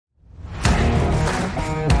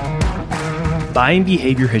Buying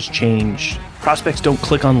behavior has changed. Prospects don't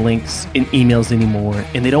click on links in emails anymore,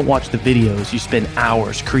 and they don't watch the videos you spend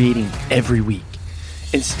hours creating every week.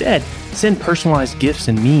 Instead, send personalized gifts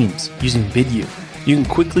and memes using Vidyou. You can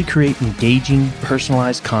quickly create engaging,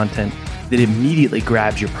 personalized content that immediately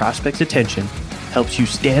grabs your prospect's attention, helps you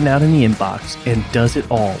stand out in the inbox, and does it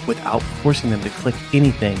all without forcing them to click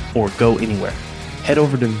anything or go anywhere. Head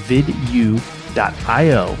over to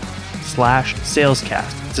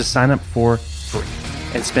vidyou.io/salescast to sign up for free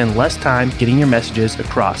and spend less time getting your messages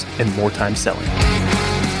across and more time selling.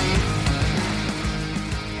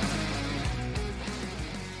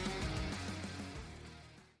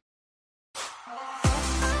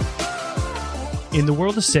 In the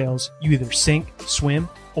world of sales, you either sink, swim,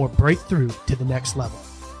 or break through to the next level.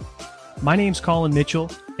 My name's Colin Mitchell,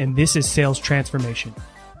 and this is Sales Transformation,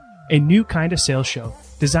 a new kind of sales show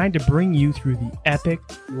designed to bring you through the epic,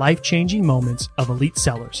 life-changing moments of elite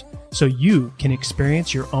sellers so you can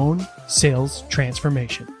experience your own sales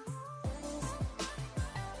transformation.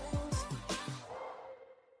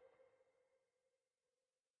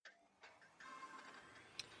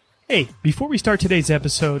 Hey, before we start today's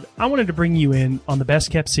episode, I wanted to bring you in on the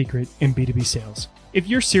best kept secret in B2B sales. If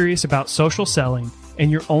you're serious about social selling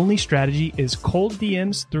and your only strategy is cold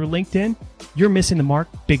DMs through LinkedIn, you're missing the mark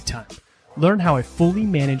big time. Learn how a fully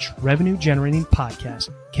managed revenue-generating podcast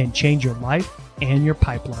can change your life and your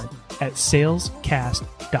pipeline at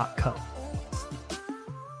salescast.co.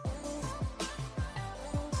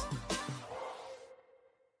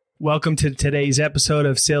 Welcome to today's episode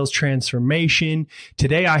of Sales Transformation.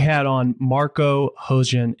 Today I had on Marco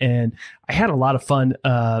Hozjan, and I had a lot of fun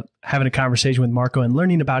having a conversation with Marco and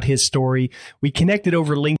learning about his story. We connected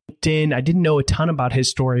over LinkedIn. I didn't know a ton about his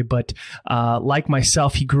story, but like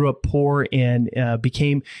myself, he grew up poor and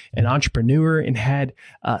became an entrepreneur and had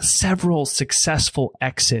several successful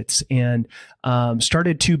exits and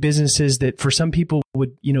started two businesses that for some people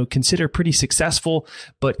would, consider pretty successful,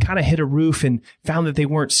 but kind of hit a roof and found that they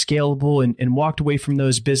weren't scalable and walked away from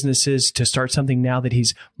those businesses to start something now that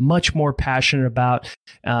he's much more passionate about.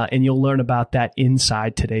 And you'll learn about that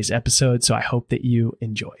inside today's episode. So I hope that you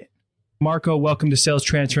enjoy it. Marco, welcome to Sales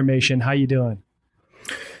Transformation. How you doing?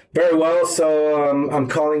 Very well. So I'm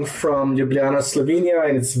calling from Ljubljana, Slovenia,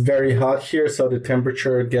 and it's very hot here. So the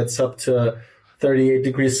temperature gets up to 38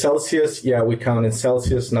 degrees Celsius. Yeah, we count in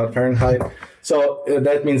Celsius, not Fahrenheit. So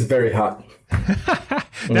that means very hot.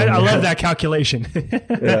 I love that calculation.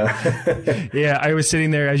 Yeah. Yeah, I was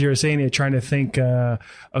sitting there as you were saying it, trying to think,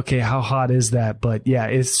 okay, how hot is that? But yeah,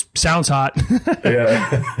 it sounds hot.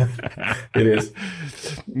 Yeah, it is.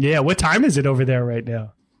 Yeah, what time is it over there right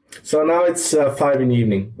now? So now it's 5 in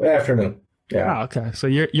the afternoon. Yeah. Oh, okay. So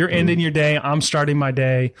you're ending your day. I'm starting my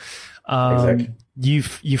day. Exactly.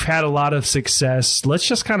 You've had a lot of success. Let's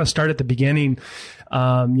just kind of start at the beginning.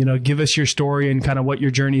 Give us your story and kind of what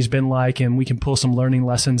your journey's been like, and we can pull some learning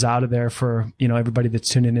lessons out of there for, everybody that's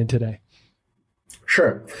tuning in today.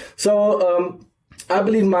 Sure. So, I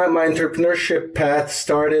believe my entrepreneurship path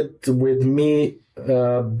started with me,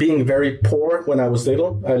 being very poor when I was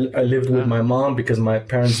little. I lived with my mom because my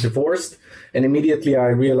parents divorced, and immediately I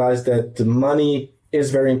realized that the money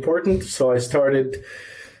is very important. So I started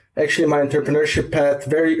actually my entrepreneurship path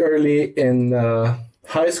very early in,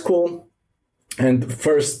 high school. And the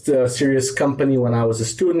first serious company when I was a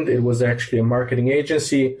student, it was actually a marketing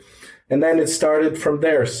agency. And then it started from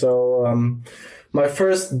there. So my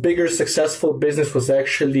first bigger successful business was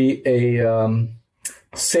actually a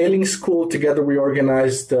sailing school. Together we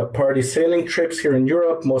organized party sailing trips here in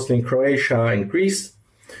Europe, mostly in Croatia and Greece.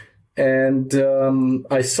 And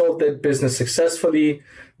I sold that business successfully.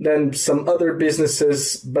 Then some other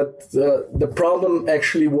businesses, but the problem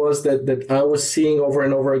actually was that I was seeing over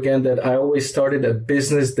and over again that I always started a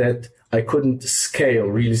business that I couldn't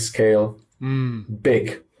really scale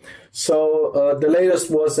big. So the latest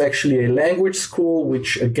was actually a language school,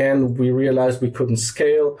 which again, we realized we couldn't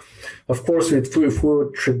scale. Of course, if we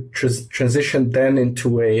would transition then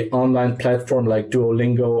into a online platform like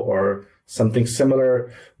Duolingo or something similar,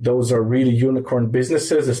 those are really unicorn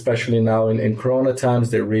businesses, especially now in Corona times,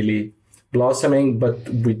 they're really blossoming, but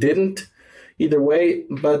we didn't either way.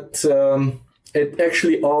 But it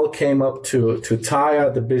actually all came up to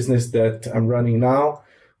Taya, the business that I'm running now,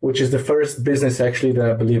 which is the first business actually that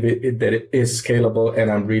I believe that it is scalable, and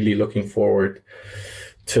I'm really looking forward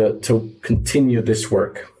to continue this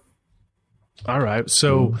work. All right.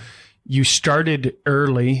 So you started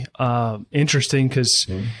early. Interesting because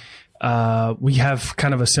we have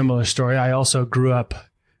kind of a similar story. I also grew up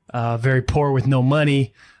very poor with no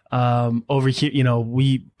money. Over here,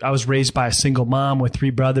 I was raised by a single mom with three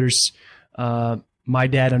brothers. My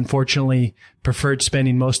dad, unfortunately, preferred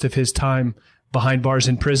spending most of his time behind bars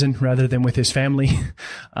in prison rather than with his family.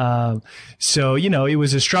 So, it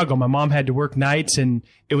was a struggle. My mom had to work nights, and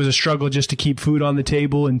it was a struggle just to keep food on the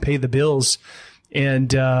table and pay the bills.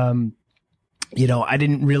 And, I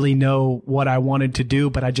didn't really know what I wanted to do,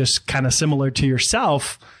 but I just kind of similar to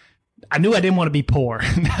yourself, I knew I didn't want to be poor.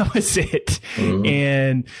 That was it. Mm-hmm.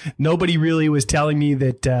 And nobody really was telling me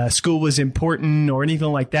that school was important or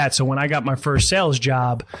anything like that. So when I got my first sales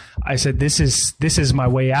job, I said, this is my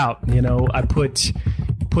way out. I put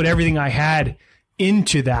everything I had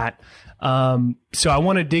into that. So I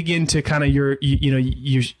want to dig into kind of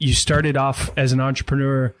you started off as an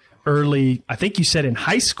entrepreneur early. I think you said in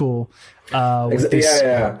high school.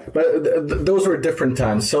 Yeah. But those were different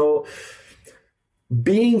times. So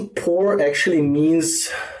being poor actually means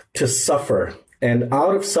to suffer. And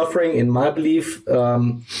out of suffering, in my belief,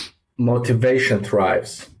 motivation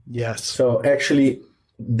thrives. Yes. So actually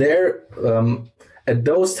there, at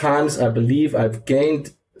those times, I believe I've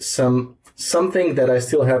gained something that I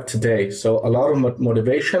still have today. So a lot of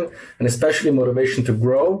motivation, and especially motivation to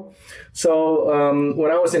grow. So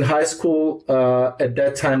when I was in high school, at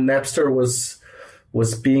that time, Napster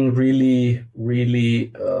was being really,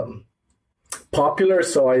 really popular.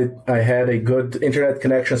 So I had a good internet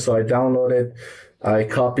connection. So I downloaded, I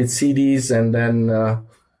copied CDs, and then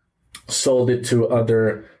sold it to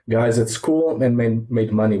other guys at school and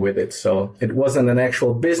made money with it. So it wasn't an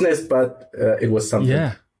actual business, but it was something.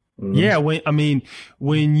 Yeah. Yeah.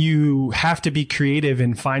 When you have to be creative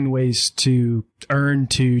and find ways to earn,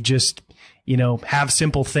 to just, have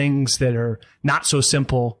simple things that are not so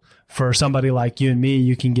simple for somebody like you and me,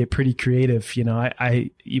 you can get pretty creative.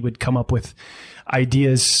 You would come up with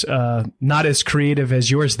ideas, not as creative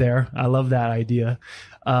as yours there. I love that idea.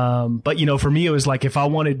 But for me, it was like, if I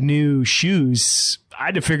wanted new shoes, I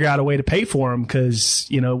had to figure out a way to pay for them because,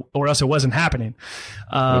 or else it wasn't happening.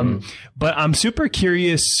 But I'm super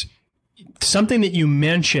curious. Something that you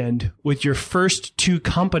mentioned with your first two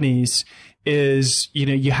companies is,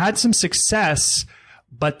 you had some success,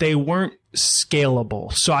 but they weren't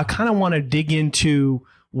scalable. So I kind of want to dig into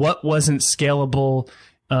what wasn't scalable,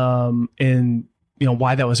 and,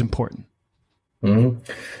 why that was important. Mm-hmm.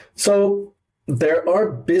 So there are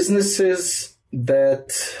businesses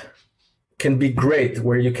that can be great,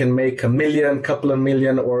 where you can make $1 million, couple of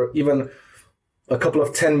million, or even a couple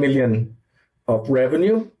of 10 million of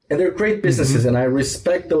revenue. And they're great businesses, and I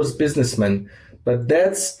respect those businessmen. But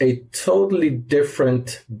that's a totally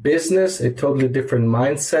different business, a totally different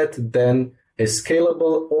mindset than a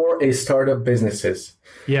scalable or a startup businesses.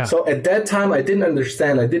 Yeah. So at that time, I didn't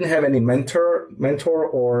understand. I didn't have any mentor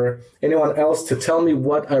or anyone else to tell me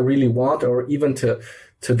what I really want, or even to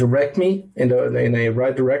direct me in a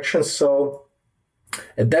right direction. So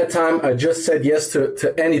at that time, I just said yes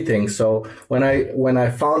to anything. So when I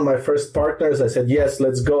found my first partners, I said, yes,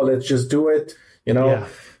 let's go. Let's just do it, Yeah.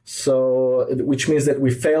 So, which means that we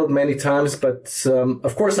failed many times, but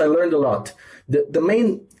of course I learned a lot. The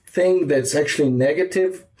main thing that's actually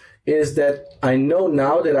negative is that I know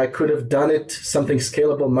now that I could have done something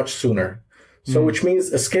scalable much sooner. So, which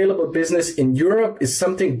means a scalable business in Europe is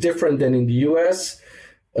something different than in the US.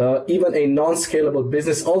 Even a non-scalable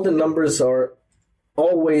business, all the numbers are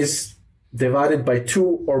always divided by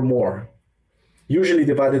 2 or more, usually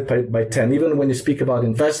divided by 10. Even when you speak about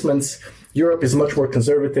investments, Europe is much more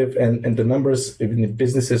conservative, and the numbers in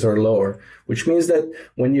businesses are lower, which means that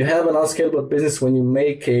when you have an unscalable business, when you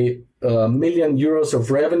make a €1 million of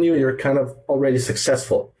revenue, you're kind of already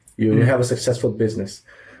successful. You have a successful business.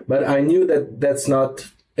 But I knew that that's not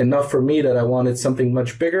enough for me, that I wanted something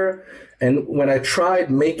much bigger. And when I tried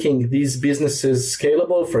making these businesses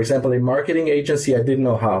scalable, for example, a marketing agency, I didn't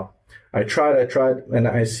know how. I tried, and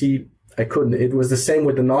I couldn't. It was the same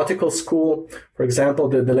with the nautical school. For example,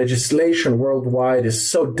 the legislation worldwide is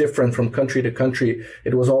so different from country to country.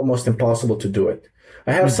 It was almost impossible to do it.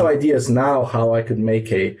 I have some ideas now how I could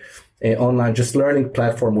make a online just learning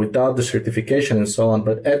platform without the certification and so on.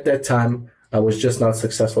 But at that time, I was just not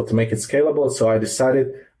successful to make it scalable. So I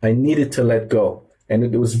decided I needed to let go. And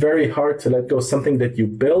it was very hard to let go of something that you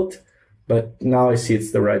built. But now I see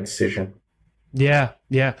it's the right decision. Yeah.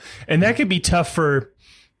 Yeah. And that could be tough for,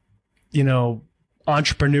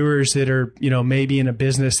 entrepreneurs that are, maybe in a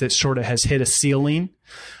business that sort of has hit a ceiling.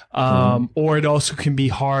 Or it also can be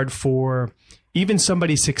hard for even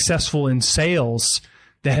somebody successful in sales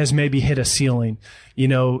that has maybe hit a ceiling,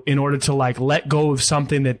 in order to let go of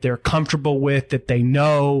something that they're comfortable with, that they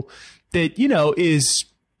know that, is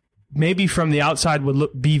maybe from the outside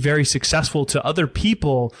would be very successful to other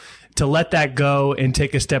people. to let that go and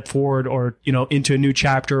take a step forward, or, into a new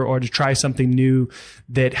chapter, or to try something new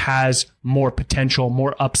that has more potential,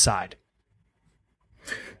 more upside.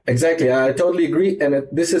 Exactly. I totally agree. And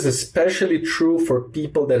this is especially true for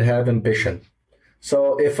people that have ambition.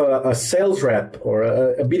 So if a sales rep or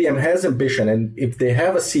a BDM has ambition, and if they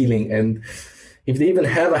have a ceiling, and if they even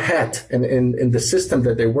have a hat in the system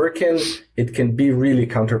that they work in, it can be really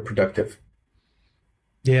counterproductive.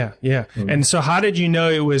 Yeah, yeah. Mm-hmm. And so how did you know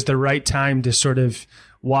it was the right time to sort of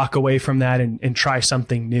walk away from that and try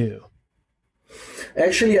something new?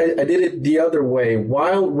 Actually, I did it the other way.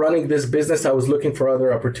 While running this business, I was looking for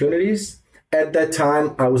other opportunities. At that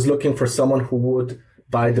time, I was looking for someone who would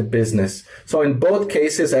buy the business. So in both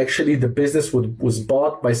cases, actually, the business was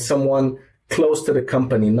bought by someone close to the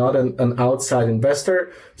company, not an outside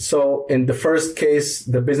investor. So in the first case,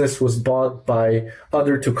 the business was bought by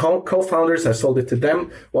other two co-founders. I sold it to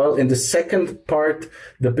them. While in the second part,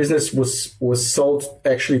 the business was sold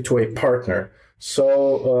actually to a partner.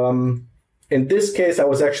 So in this case, I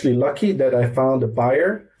was actually lucky that I found a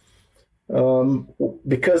buyer,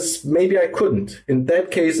 because maybe I couldn't. In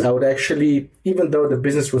that case, I would actually, even though the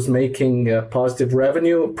business was making positive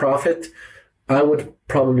revenue, profit, I would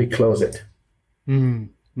probably close it.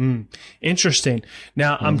 Interesting.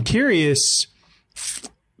 Now, I'm curious,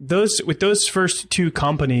 with those first two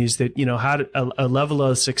companies that, had a level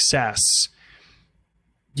of success,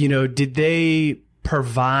 did they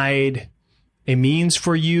provide a means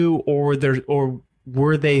for you, or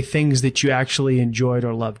were they things that you actually enjoyed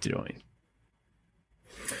or loved doing?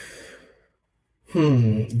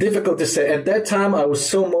 Difficult to say. At that time, I was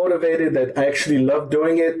so motivated that I actually loved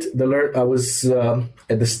doing it. I was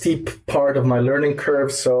at the steep part of my learning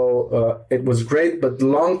curve, so it was great. But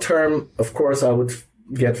long term, of course, I would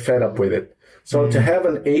get fed up with it. So to have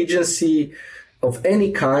an agency of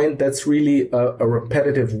any kind, that's really a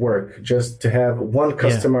repetitive work. Just to have one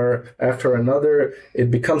customer after another, it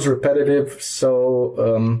becomes repetitive.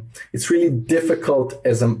 So it's really difficult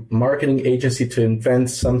as a marketing agency to invent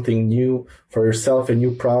something new for yourself, a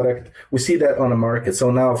new product. We see that on the market.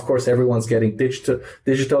 So now, of course, everyone's getting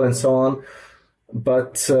digital and so on.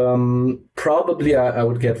 But probably I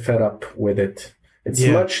would get fed up with it. It's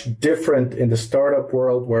much different in the startup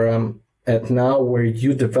world where I'm at now, where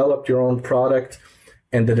you develop your own product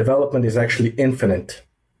and the development is actually infinite.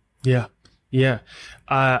 Yeah. Yeah.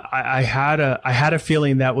 I had a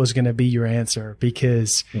feeling that was going to be your answer,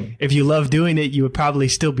 because if you love doing it, you would probably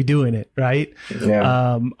still be doing it. Right.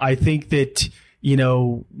 Yeah. I think that,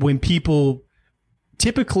 when people,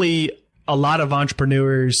 typically a lot of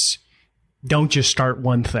entrepreneurs don't just start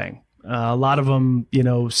one thing. A lot of them,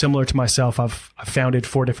 similar to myself, I've founded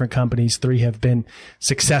 4 different companies. 3 have been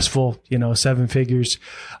successful, 7 figures.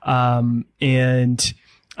 And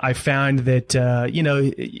I found that,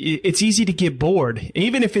 it's easy to get bored,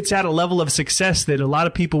 even if it's at a level of success that a lot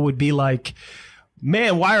of people would be like,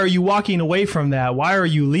 man, why are you walking away from that? Why are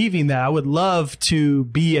you leaving that? I would love to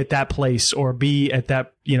be at that place, or be at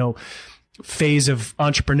that, phase of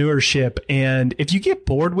entrepreneurship. And if you get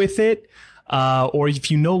bored with it, or if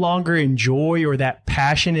you no longer enjoy, or that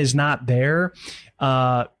passion is not there,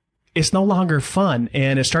 it's no longer fun,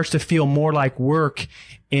 and it starts to feel more like work,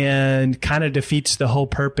 and kind of defeats the whole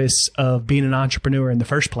purpose of being an entrepreneur in the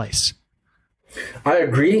first place. I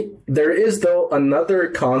agree. There is, though, another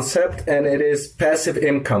concept, and it is passive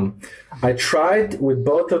income. I tried with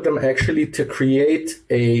both of them actually to create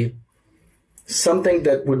something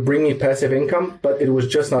that would bring me passive income, but it was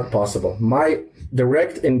just not possible. My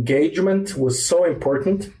direct engagement was so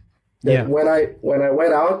important that when I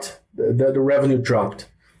went out, the revenue dropped.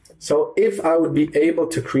 So if I would be able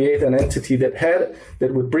to create an entity that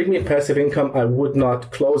would bring me passive income, I would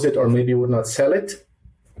not close it, or maybe would not sell it.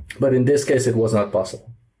 But in this case, it was not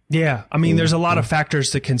possible. Yeah. I mean, there's a lot of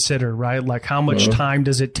factors to consider, right? Like, how much time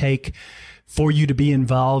does it take for you to be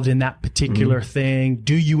involved in that particular thing?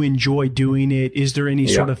 Do you enjoy doing it? Is there any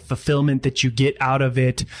sort of fulfillment that you get out of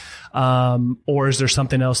it? Or is there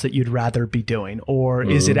something else that you'd rather be doing? Or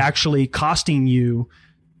is it actually costing you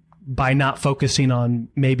by not focusing on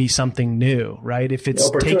maybe something new, right? If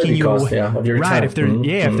it's taking you cost, of your time. If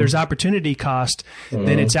there's opportunity cost,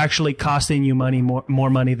 then it's actually costing you money, more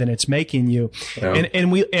money than it's making you. Yeah.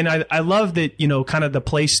 And I love that, kind of the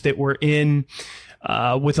place that we're in,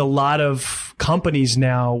 with a lot of companies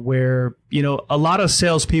now, where, a lot of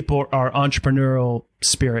salespeople are entrepreneurial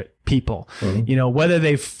spirit people. Whether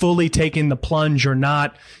they've fully taken the plunge or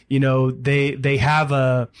not, they have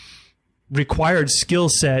a required skill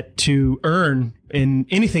set to earn in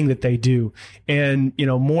anything that they do. And,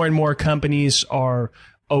 more and more companies are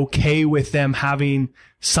okay with them having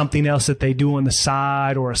something else that they do on the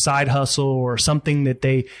side, or a side hustle, or something that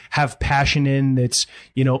they have passion in that's,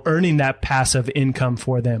 earning that passive income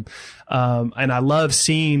for them. And I love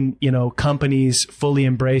seeing, companies fully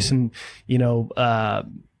embrace and,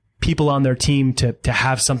 people on their team to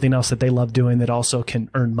have something else that they love doing that also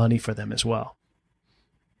can earn money for them as well.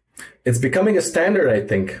 It's becoming a standard, I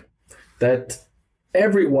think, that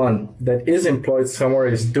everyone that is employed somewhere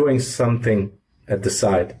is doing something at the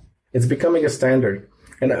side. It's becoming a standard.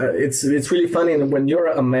 And it's really funny. And when you're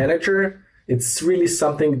a manager, it's really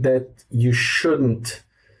something that you shouldn't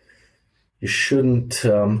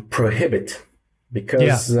prohibit,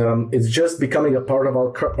 because it's just becoming a part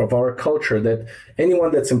of our culture that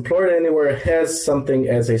anyone that's employed anywhere has something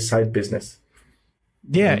as a side business.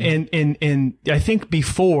 Yeah. And I think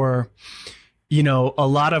before, a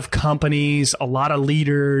lot of companies, a lot of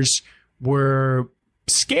leaders were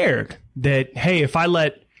scared that, hey, if I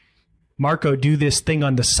let Marco do this thing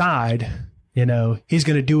on the side, he's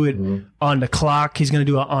going to do it on the clock. He's going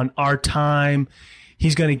to do it on our time.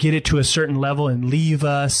 He's going to get it to a certain level and leave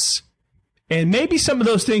us. And maybe some of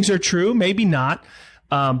those things are true, maybe not.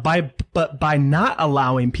 But by not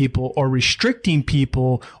allowing people or restricting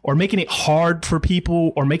people or making it hard for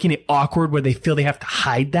people or making it awkward where they feel they have to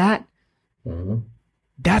hide that,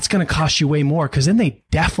 that's going to cost you way more, because then they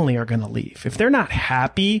definitely are going to leave. If they're not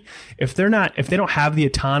happy, if they don't have the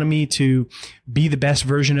autonomy to be the best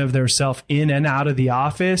version of themselves in and out of the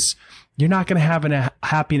office, you're not going to have a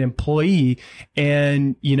happy employee,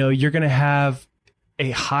 and you're going to have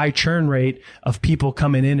a high churn rate of people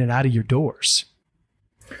coming in and out of your doors.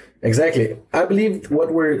 Exactly. I believe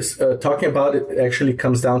what we're talking about, it actually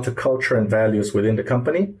comes down to culture and values within the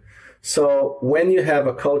company. So when you have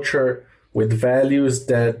a culture with values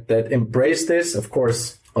that embrace this, of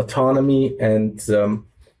course, autonomy and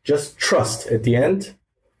just trust at the end,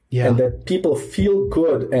 and that people feel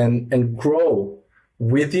good and grow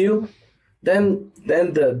with you, then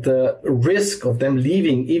the risk of them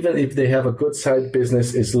leaving, even if they have a good side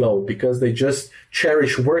business, is low, because they just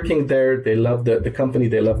cherish working there. They love the company,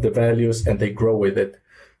 they love the values, and they grow with it.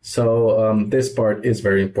 So this part is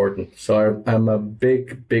very important. So I'm a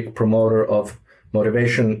big promoter of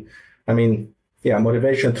motivation. I mean,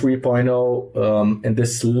 Motivation 3.0 and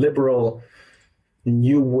this liberal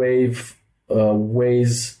new wave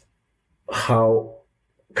ways how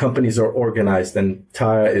companies are organized, and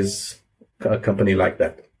Taya is a company like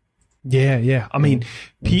that. Yeah. I mean,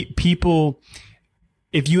 people,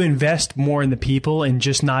 if you invest more in the people and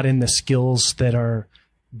just not in the skills that are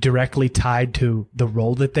directly tied to the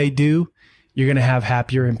role that they do, you're going to have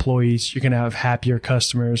happier employees. You're going to have happier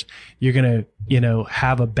customers. You're going to,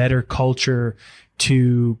 have a better culture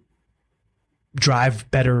to drive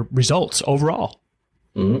better results overall.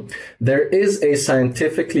 Mm-hmm. There is a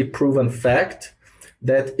scientifically proven fact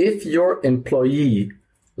that if your employee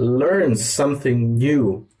learns something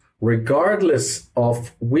new, regardless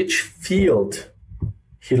of which field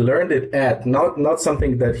he learned it at, not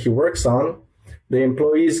something that he works on, the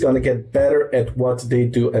employee is going to get better at what they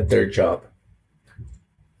do at their job.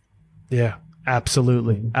 Yeah,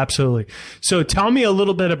 absolutely. So tell me a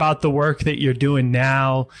little bit about the work that you're doing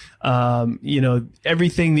now.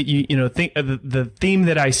 Everything that you think the theme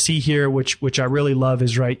that I see here, which I really love,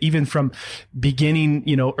 is right. Even from beginning,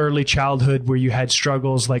 early childhood where you had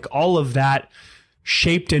struggles, like all of that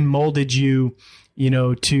shaped and molded you,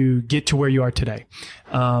 to get to where you are today.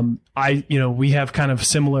 We have kind of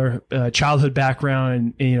similar childhood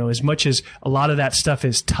background, and, as much as a lot of that stuff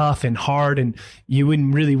is tough and hard and you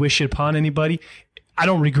wouldn't really wish it upon anybody, I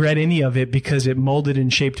don't regret any of it, because it molded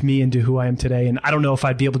and shaped me into who I am today. And I don't know if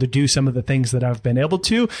I'd be able to do some of the things that I've been able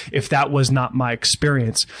to if that was not my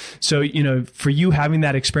experience. So, for you having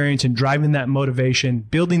that experience and driving that motivation,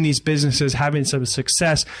 building these businesses, having some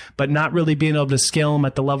success, but not really being able to scale them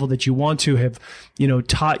at the level that you want to, have,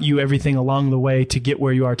 taught you everything along the way to get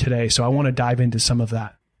where you are today. So I want to dive into some of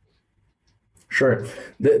that. Sure.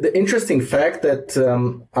 The interesting fact that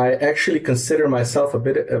I actually consider myself a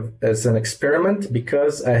bit as an experiment,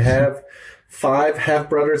 because I have 5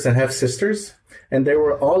 half-brothers and half-sisters, and they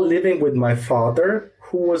were all living with my father,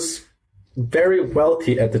 who was very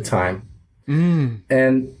wealthy at the time.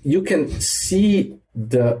 And you can see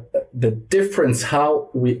the difference,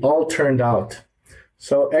 how we all turned out.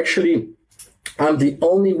 So actually, I'm the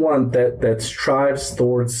only one that strives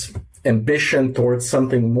towards ambition, towards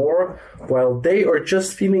something more, while they are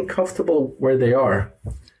just feeling comfortable where they are,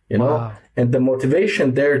 Wow. And the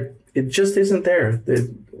motivation there, it just isn't there.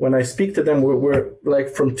 When I speak to them, we're like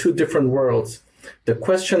from 2 different worlds. the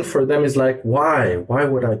question for them is like, why? Why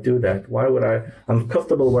would I do that? Why would I'm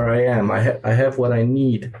comfortable where I am. I have what I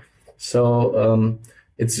need. So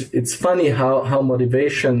it's funny how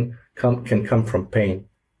motivation can come from pain.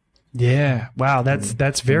 Yeah. Wow.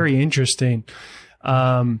 That's very interesting.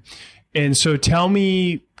 And so tell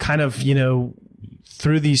me kind of,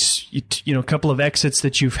 through these, couple of exits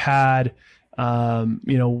that you've had,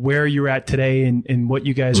 where you're at today and what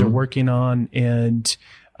you guys are working on, and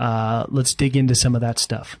let's dig into some of that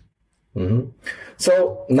stuff. Mm-hmm.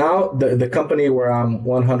 So now the company where I'm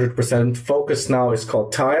 100% focused now is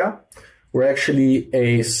called Taya. We're actually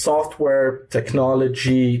a software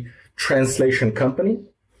technology translation company.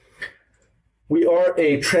 We are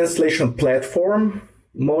a translation platform,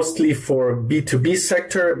 mostly for B2B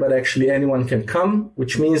sector, but actually anyone can come,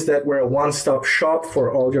 which means that we're a one-stop shop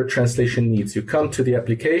for all your translation needs. You come to the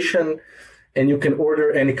application and you can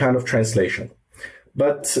order any kind of translation.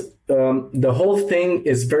 But the whole thing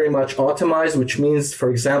is very much automized, which means, for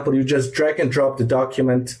example, you just drag and drop the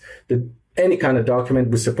document, any kind of document.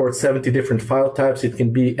 We support 70 different file types. It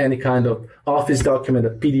can be any kind of Office document, a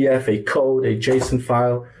PDF, a code, a JSON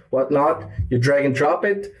file, whatnot. You drag and drop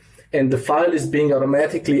it, and the file is being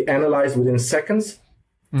automatically analyzed within seconds.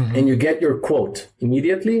 And you get your quote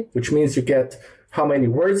immediately, which means you get how many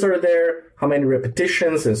words are there, how many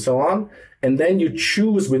repetitions, and so on. And then you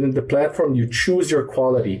choose within the platform, you choose your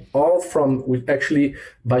quality, all from actually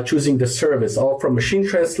by choosing the service, all from machine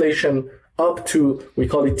translation up to, we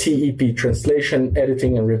call it TEP, translation,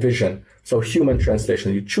 editing, and revision. So human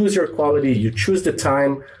translation. You choose your quality, you choose the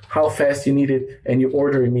time, how fast you need it, and you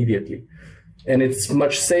order immediately. And it's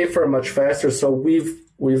much safer, much faster. So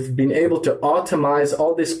we've been able to automate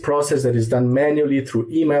all this process that is done manually through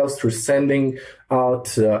emails, through sending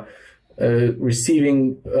out,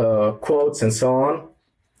 receiving quotes, and so on.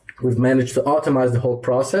 We've managed to automate the whole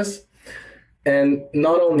process. And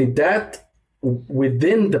not only that,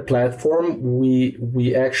 within the platform,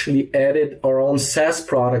 we actually added our own SaaS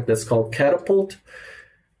product that's called Catapult,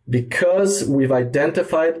 because we've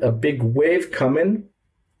identified a big wave coming.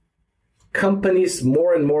 Companies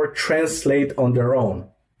more and more translate on their own.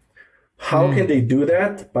 How can they do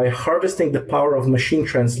that? By harvesting the power of machine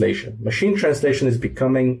translation. Machine translation is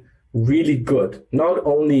becoming really good. Not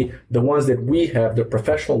only the ones that we have, the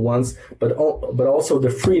professional ones, but also the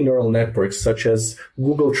free neural networks such as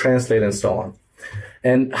Google Translate and so on.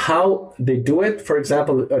 And how they do it, for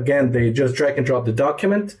example, again, they just drag and drop the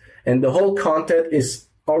document, and the whole content is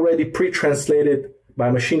already pre-translated by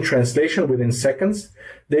machine translation within seconds.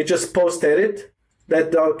 They just post-edit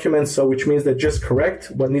that document, so which means they just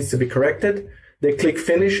correct what needs to be corrected. They click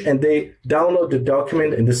finish and they download the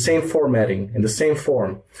document in the same formatting, in the same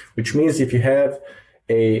form, which means if you have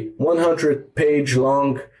a 100-page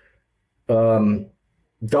long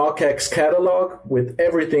docx catalog with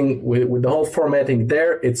everything, with the whole formatting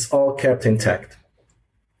there, it's all kept intact.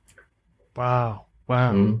 Wow.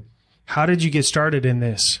 How did you get started in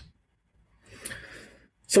this?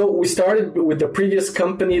 So we started with the previous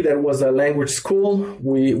company that was a language school.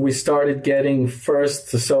 We started getting first,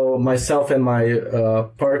 so myself and my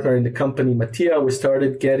partner in the company, Mattia, we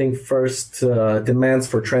started getting first demands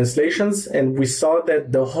for translations. And we saw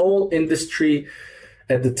that the whole industry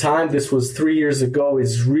at the time, this was 3 years ago,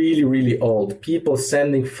 is really, really old. People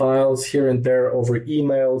sending files here and there over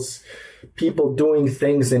emails, people doing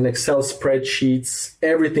things in Excel spreadsheets,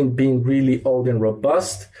 everything being really old and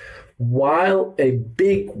robust. While a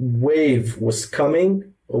big wave was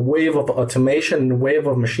coming, a wave of automation and a wave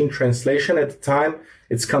of machine translation at the time,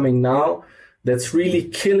 it's coming now, that's really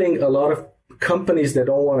killing a lot of companies that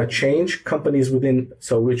don't want to change, companies within,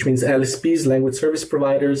 so which means LSPs, language service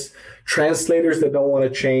providers, translators that don't want to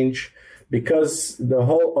change, because the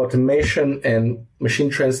whole automation and machine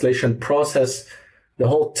translation process, the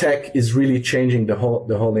whole tech is really changing the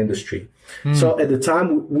whole industry. So at the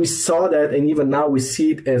time we saw that, and even now we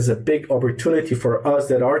see it as a big opportunity for us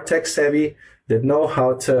that are tech savvy, that know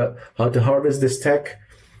how to harvest this tech,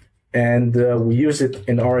 and we use it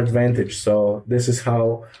in our advantage. So this is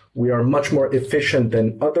how we are much more efficient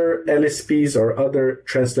than other LSPs or other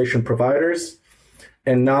translation providers.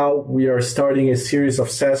 And now we are starting a series of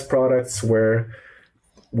SaaS products where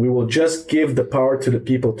we will just give the power to the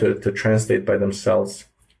people to translate by themselves,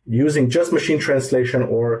 using just machine translation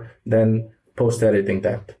or then post-editing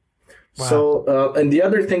that. Wow. So, and the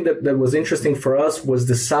other thing that was interesting for us was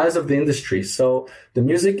the size of the industry. So the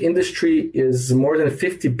music industry is more than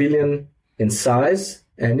 50 billion in size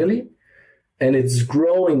annually, and it's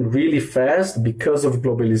growing really fast because of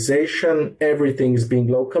globalization. Everything is being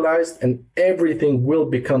localized, and everything will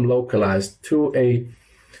become localized to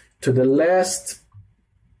the last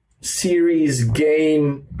series,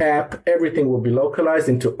 game, app, everything will be localized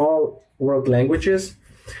into all world languages,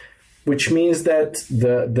 which means that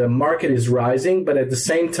the market is rising, but at the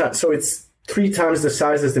same time, so it's 3 times the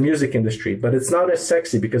size as the music industry, but it's not as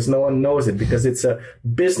sexy because no one knows it, because it's a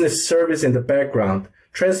business service in the background.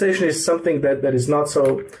 Translation is something that is not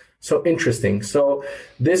so interesting. So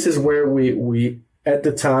this is where we at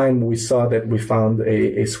the time we saw that we found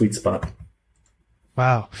a sweet spot.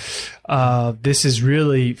 Wow. This is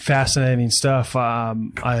really fascinating stuff.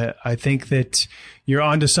 I think that you're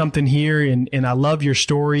onto something here, and I love your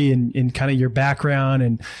story and kind of your background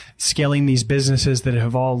and scaling these businesses that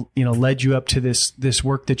have all, led you up to this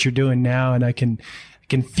work that you're doing now. And I can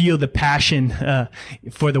feel the passion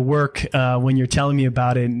for the work when you're telling me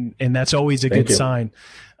about it, and that's always a good sign.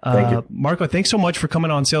 Thank you. Marco, thanks so much for coming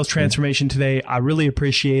on Sales Transformation today. I really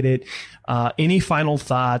appreciate it. Any final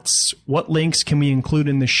thoughts? What links can we include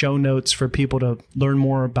in the show notes for people to learn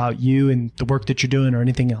more about you and the work that you're doing, or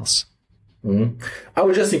anything else? Mm-hmm. I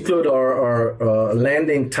would just include our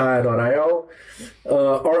landing Tire.io.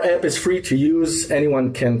 Our app is free to use.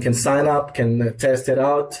 Anyone can sign up, can test it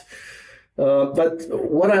out. But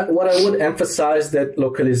what I would emphasize, that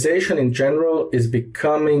localization in general is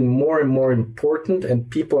becoming more and more important, and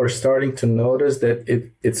people are starting to notice that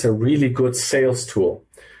it's a really good sales tool.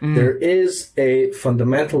 There is a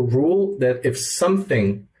fundamental rule that if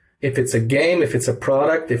it's a game, if it's a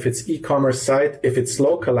product, if it's e-commerce site, if it's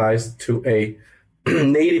localized to a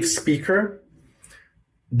native speaker,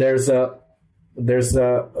 there's a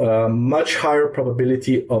much higher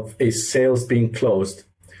probability of a sales being closed,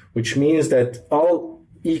 which means that all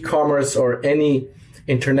e-commerce or any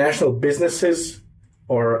international businesses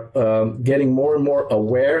are getting more and more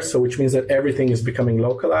aware. So which means that everything is becoming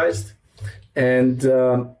localized. And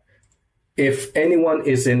if anyone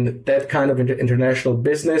is in that kind of international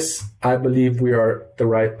business, I believe we are the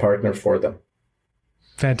right partner for them.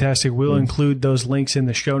 Fantastic. We'll include those links in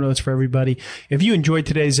the show notes for everybody. If you enjoyed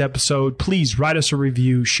today's episode, please write us a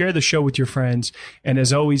review, share the show with your friends, and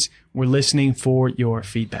as always, we're listening for your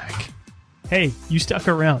feedback. Hey, you stuck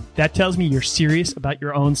around. That tells me you're serious about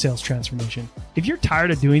your own sales transformation. If you're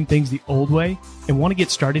tired of doing things the old way and want to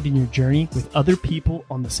get started in your journey with other people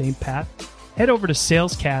on the same path, head over to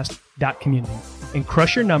salescast.community and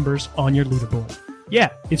crush your numbers on your leaderboard. Yeah,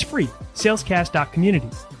 it's free. Salescast.community.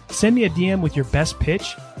 Send me a DM with your best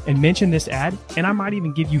pitch and mention this ad, and I might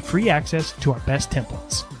even give you free access to our best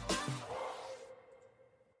templates.